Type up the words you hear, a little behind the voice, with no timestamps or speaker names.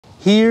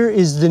Here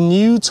is the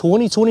new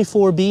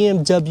 2024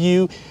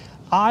 BMW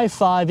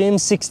i5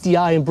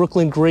 m60i in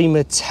Brooklyn Gray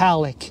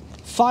Metallic.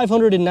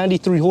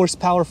 593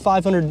 horsepower,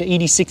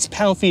 586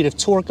 pound-feet of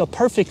torque, a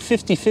perfect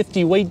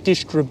 50-50 weight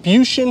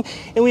distribution,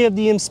 and we have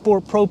the M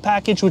Sport Pro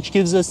package, which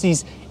gives us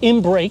these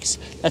M brakes.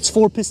 That's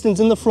 4 pistons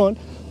in the front,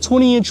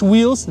 20-inch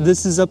wheels.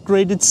 This is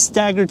upgraded,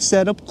 staggered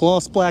setup,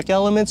 gloss black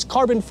elements,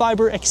 carbon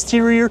fiber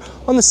exterior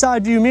on the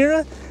side view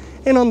mirror,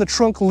 and on the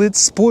trunk lid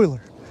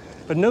spoiler.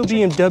 But no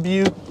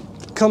BMW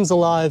comes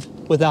alive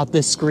without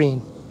this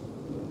screen.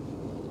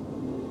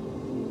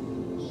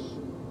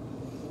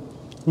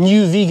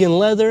 New vegan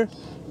leather,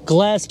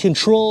 glass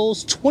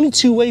controls,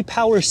 22-way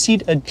power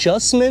seat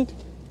adjustment,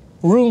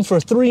 room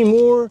for 3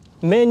 more,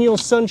 manual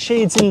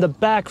sunshades in the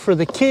back for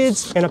the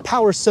kids, and a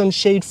power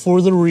sunshade for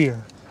the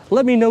rear.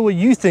 Let me know what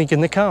you think in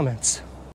the comments.